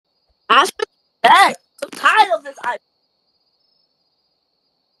I should bet. I'm tired of this.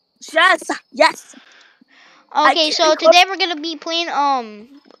 Yes. Okay, so today we're gonna be playing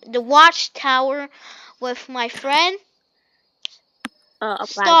the Watchtower with my friend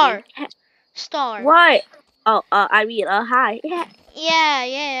Star. What? Oh, I mean, hi.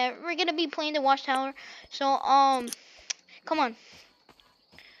 Yeah. We're gonna be playing the Watchtower. So come on.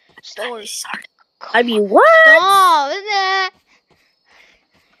 Star. I mean, what? Stop.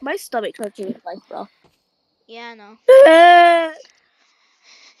 My stomach hurting, like, bro. Yeah, I know.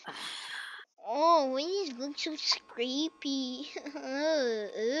 Oh, these look so scrapey.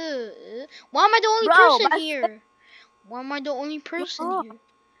 Why am I the only person here? Why am I the only person here?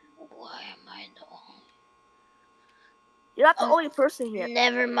 Why am I the only? You're not the only person here.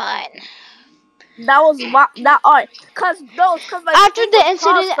 Never mind. That was not art. Cause my after the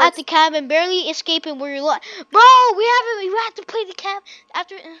incident at the cabin, barely escaping where you're like, bro, we have to play the cabin.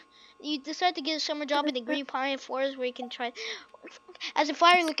 After you decide to get a summer job in the Green Pine Forest where you can try. As a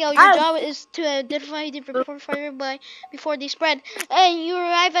fire lookout, your job is to identify the report fire before they spread. And you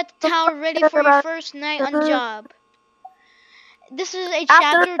arrive at the tower ready for your first night on the job. This is a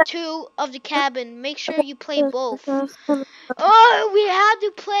chapter 2 of the cabin. Make sure you play both. Oh, we had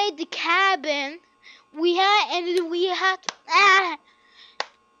to play the cabin. We had to,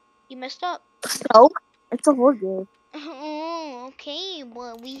 You messed up. No, it's a whole game. Oh, okay.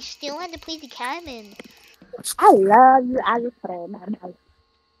 Well, we still had to play the cabin. I love you as a friend.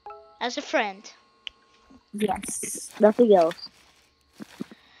 As a friend. Yes. Nothing else.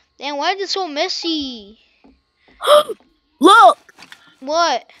 Damn, why is it so messy? Look!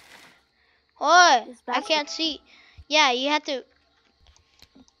 What? What? I can't see. Yeah, you have to...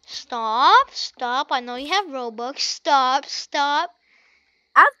 Stop. I know you have Robux. Stop.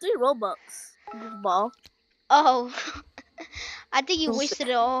 I have 3 Robux. This ball. Oh. I think you wasted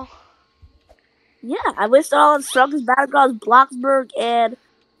it all. Yeah, I wasted all on Strongest Battlegrounds, Bloxburg, and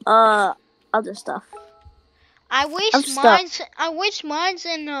other stuff. I waste mines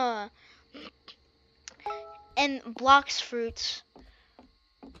and blocks fruits.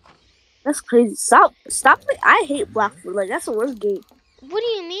 That's crazy. Stop! I hate Bloxburg. Like, that's the worst game. What do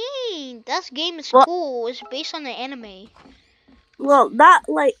you mean? That game is cool. It's based on the anime. Well, not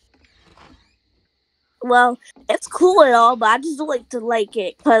like. Well, it's cool and all, but I just don't like to like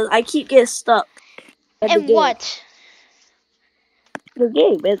it because I keep getting stuck. And what? The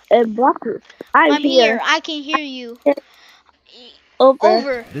game and Bloxburg. I'm here. I can hear you.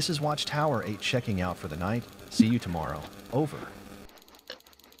 Over. This is Watchtower 8 checking out for the night. See you tomorrow. Over.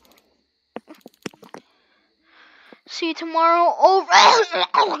 See you tomorrow. Over.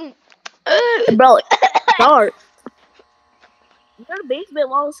 Bro, it's dark. You're in the basement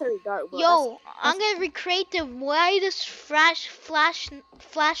while it's already dark, bro. Yo, I'm gonna recreate the widest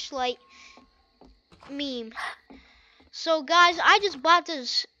flashlight meme. So guys, I just bought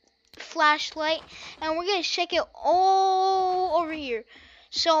this flashlight and we're gonna check it all over here.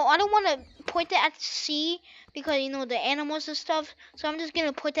 So I don't want to point it at the sea because you know the animals and stuff. So I'm just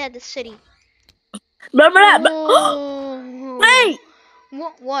gonna put that at the city. Remember that? Wait!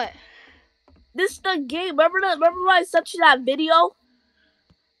 What? This is the game. Remember when I sent you that video?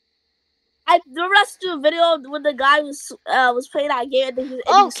 I remember I sent you a video when the guy was playing that game and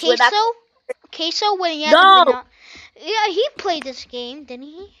Queso when he had yeah, he played this game, didn't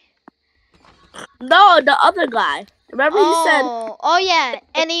he? No, the other guy. Remember he said... Oh yeah,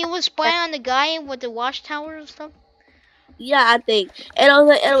 and he was playing on the guy with the watchtower and stuff? Yeah, I think. And I was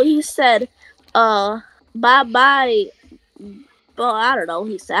like, and he said, bye-bye. Well, I don't know.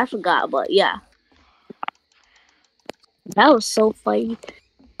 He said, I forgot, but yeah. That was so funny.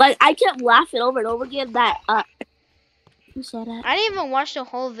 Like, I kept laughing over and over again that, who saw that? I didn't even watch the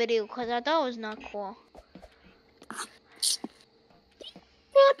whole video because I thought it was not cool.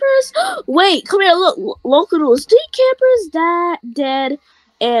 Campers. Wait, come here, look. Local rules. 3 campers dead,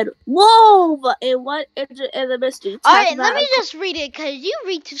 and whoa, and 1 injured in the mystery. Alright, let me just read it because you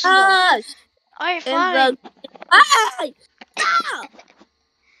read too slow. Alright, fine.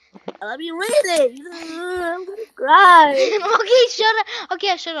 Let me read it. I'm gonna cry. Okay, shut up.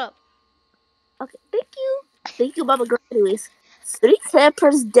 Okay, shut up. Okay, thank you, Mama Girl. Anyways, 3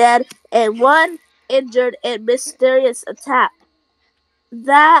 campers dead and 1 injured in mysterious attack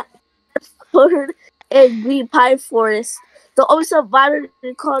that occurred in Green Pine Forest. The only survivor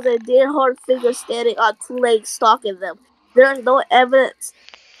recalled a dead hard figure standing on 2 legs stalking them. There is no evidence.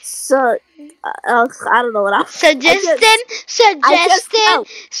 So, I don't know what I'm suggesting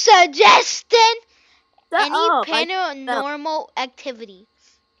any paranormal activity.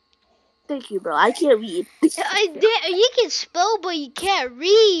 Thank you, bro. I can't read. You can spell, but you can't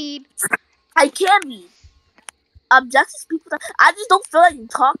read. I can read. Just people. I just don't feel like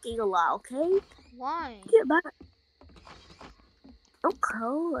talking a lot. Okay. Why? Get back.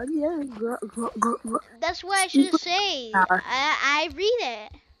 Okay. Yeah. That's what I should say. I read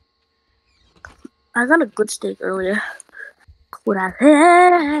it. I got a good steak earlier. What I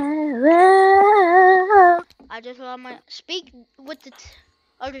just want my speak with the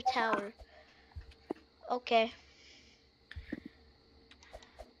other tower. Okay.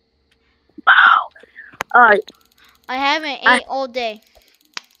 Wow. Alright. I haven't ate all day.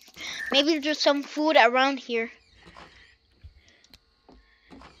 Maybe there's some food around here.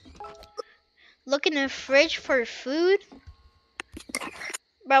 Look in the fridge for food.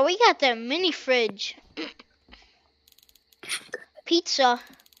 Bro, we got the mini fridge. Pizza.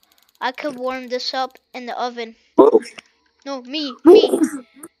 I could warm this up in the oven. No, me.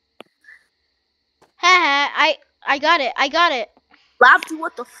 Haha, I got it. Laughed you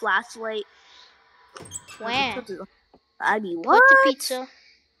with the flashlight. When? I mean, what? Put the pizza.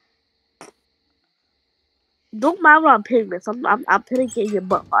 Don't mind where I'm putting this. I'm putting it in your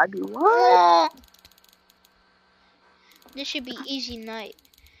butt. I mean, what? This should be easy night.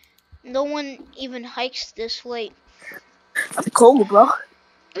 No one even hikes this late. That's cold, bro.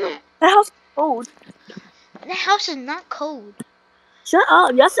 That house is cold. That house is not cold. Shut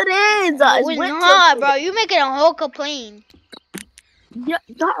up. Yes, it is. No, it's it's winter. not, bro. You're making a whole complaint. Yeah,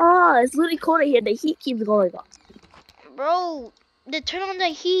 it's literally cold in here. The heat keeps going on. Bro, turn on the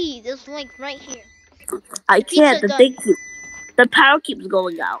heat. It's like right here. I can't. The power keeps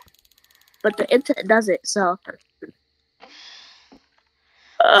going out, but the internet doesn't. So.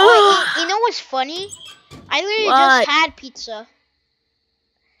 Oh, you know what's funny? I literally just had pizza.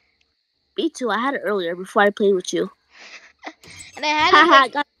 Me too. I had it earlier before I played with you. And I had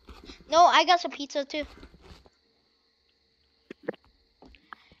it. No, I got some pizza too.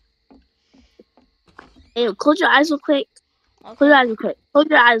 Hey, close your eyes real quick. Okay. Close your eyes real quick. Close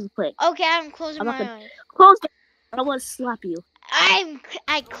your eyes real quick. Okay, I'm closing my eyes. Close them. I don't want to slap you.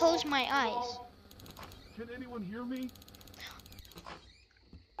 I close my eyes. Can anyone hear me?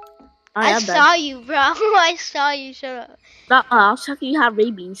 I saw you, bro. I saw you. Shut up. I was checking you have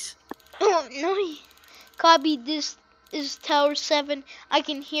rabies. Oh no. Copy, this is Tower 7. I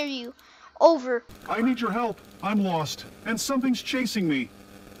can hear you. Over. I need your help. I'm lost, and something's chasing me.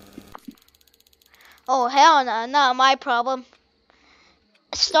 Oh, hell no. Not my problem.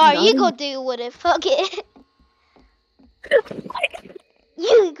 Star, you go deal with it. Fuck it.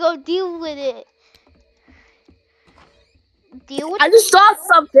 You go deal with it. Deal with it? I just saw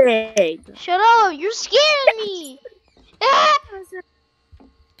something. Shut up. You're scaring me.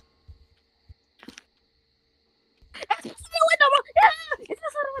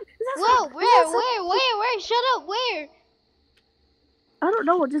 Whoa, where? Shut up, where? I don't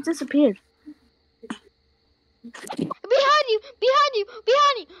know, it just disappeared. Behind you!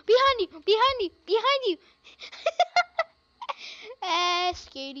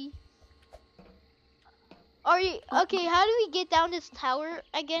 Skady. Are you okay? How do we get down this tower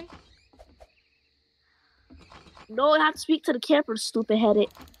again? No, I have to speak to the camper, stupid headed.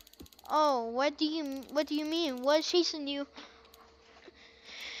 Oh, what do you mean? What's chasing you?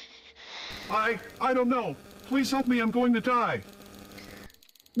 I don't know. Please help me, I'm going to die.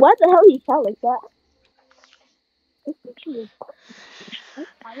 Why the hell you sound like that?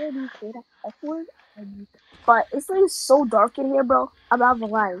 But it's like so dark in here, bro. I'm not even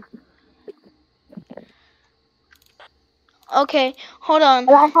lying. Okay, hold on.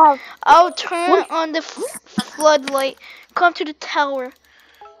 I'll turn on the floodlight. Come to the tower.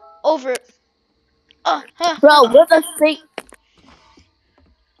 Over. Bro, what the fake?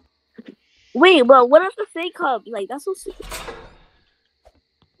 Wait, bro, what if the fake comes? Like, that's so stupid.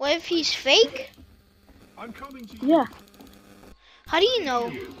 What if he's fake? I'm coming to you. Yeah. How do you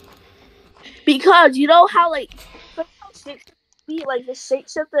know? Because you know how like the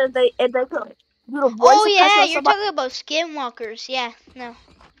shapeshifter and they could do the voice. Oh yeah, you're talking about skinwalkers. Yeah, no.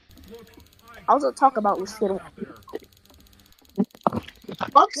 I was gonna talk about the skinwalker.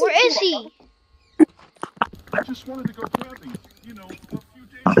 Where is he? I just wanted to go camping. You know, a few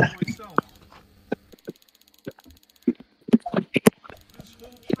days by myself. This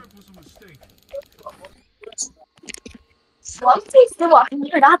whole trip was a mistake.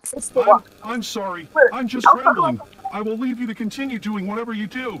 I'm sorry. I'm just rambling. I will leave you to continue doing whatever you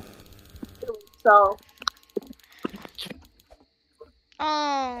do. So.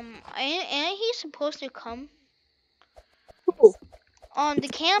 Ain't he supposed to come? Who? The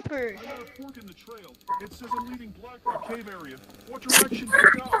camper. I got a fork in the trail. It says I'm leaving Black Rock Cave area. What direction do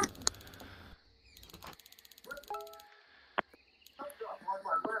you go?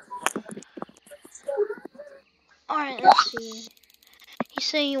 Alright, let's see. He's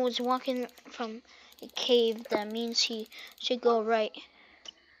saying he was walking from a cave. That means he should go right.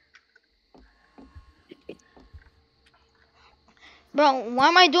 Bro, why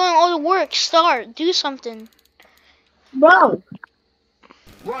am I doing all the work? Start. Do something. Bro,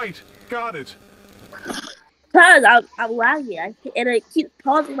 Right, got it. cause I'm lagging. And I keep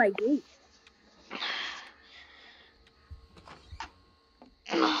pausing my game.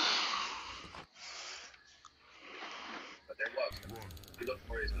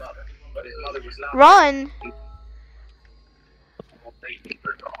 Run.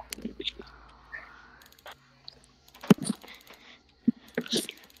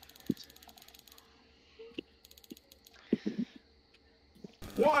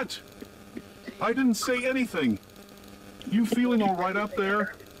 What? I didn't say anything. You feeling all right up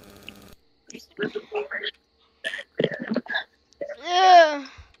there? Ugh.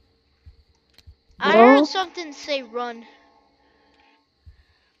 I heard something say run.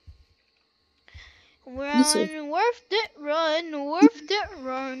 You see. Run, worth it, run, worth it,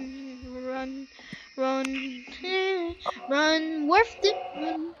 run, run, run, run, worth it,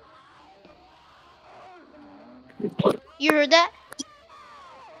 run. You heard that?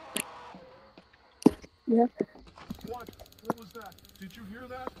 Yeah. What? What was that? Did you hear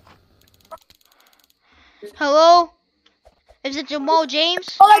that? Hello? Is it Jamal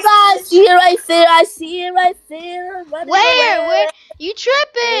James? Oh my God! I see it right there. I see it right there. Running Where? away. You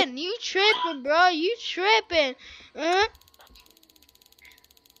tripping? You tripping, bro? You tripping? It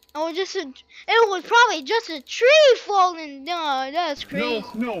was probably just a tree falling down. That's crazy.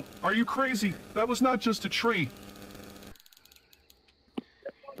 No. Are you crazy? That was not just a tree.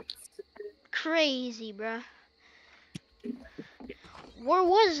 Crazy, bro. Where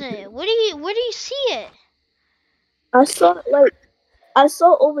was it? Where do you see it? I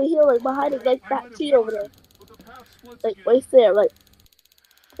saw over here, like behind it, like that tree over there, But the path splits like again. right there, like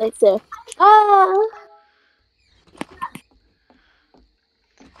right there. Ah.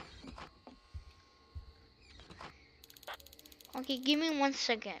 Okay, give me 1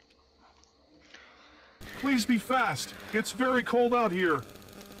 second. Please be fast. It's very cold out here.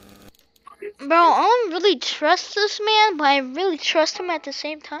 Bro, I don't really trust this man, but I really trust him at the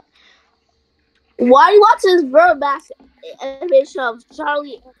same time. Why are you watching this Verback animation of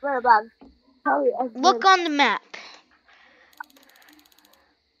Charlie and Verback? Look on the map.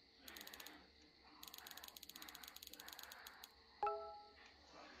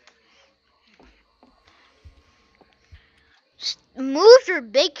 Move your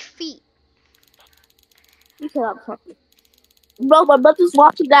big feet. You cannot talk. Bro, my brother's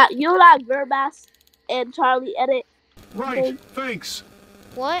watching that. You know that Verback and Charlie edit Right, thing? thanks.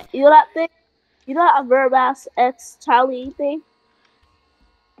 What? You know that thing? You know that Verback X Charlie thing?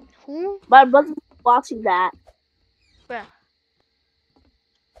 Who? My brother's watching that. Bruh.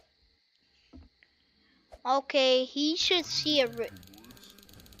 Okay, he should see it.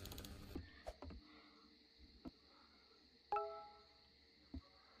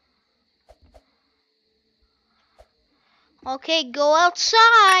 Okay, go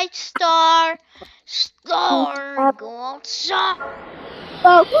outside, Star. Star, go outside.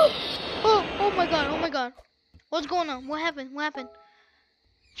 Oh, Oh my god. What's going on? What happened?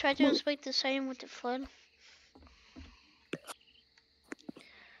 Try to inspect the sighting with the flood.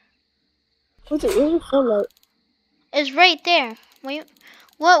 what's it really feel like? It's right there. Wait,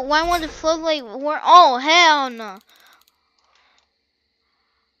 what? Why won't the floodlight work? Oh, hell no.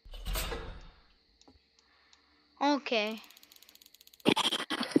 Okay.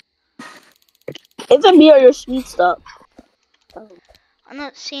 It's a me or your sweet stuff. I'm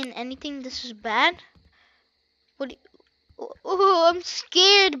not seeing anything. This is bad. Oh, I'm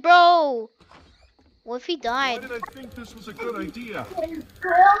scared, bro. What if he Why died? did I think this was a good idea?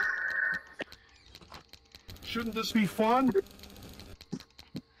 Shouldn't this be fun?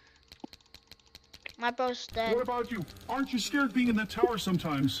 My bro's dead. What about you? Aren't you scared being in the tower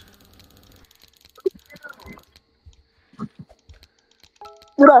sometimes?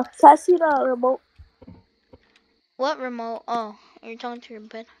 Look, can I see the remote? What remote? Oh, you're talking to your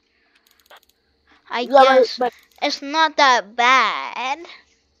bed. I Yeah, guess but it's not that bad.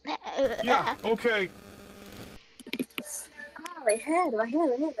 Yeah, okay. my head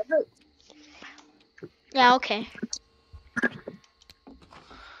hurts. Yeah, okay.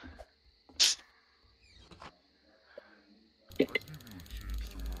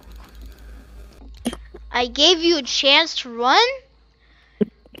 I gave you a chance to run?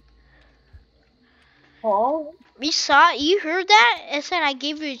 Oh. You heard that? It said I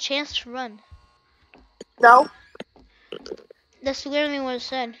gave you a chance to run. No. That's literally what it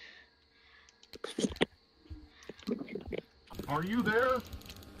said. Are you there?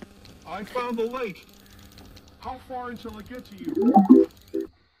 I found the lake. How far until I get to you?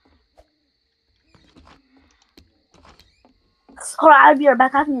 Hold on, I'll be right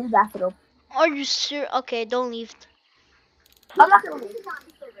back. I have to use the bathroom. Are you sure? Okay, don't leave. I'm not gonna leave.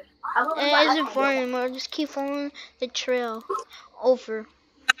 I'm gonna It isn't far anymore. Just keep following the trail. Over.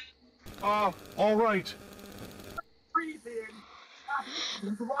 All right.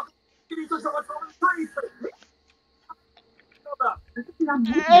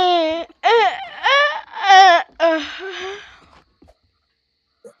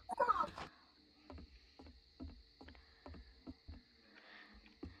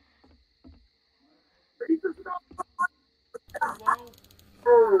 Hello?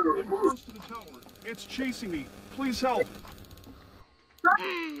 I'm close to the tower. It's chasing me. Please help.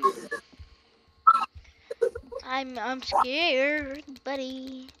 I'm scared,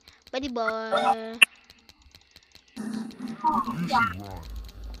 buddy. Buddy boy. You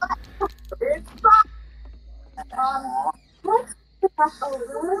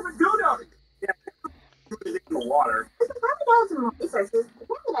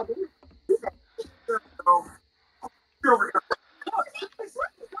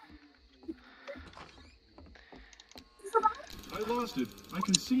should run. I lost it. I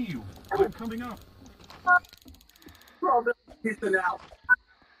can see you. I'm coming up.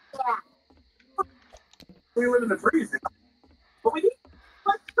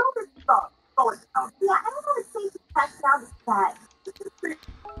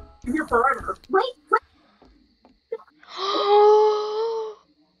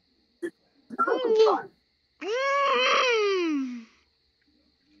 Mm.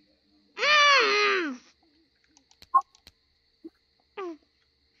 Mm. Mm.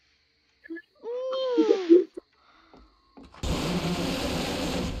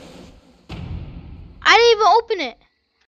 I didn't even open it.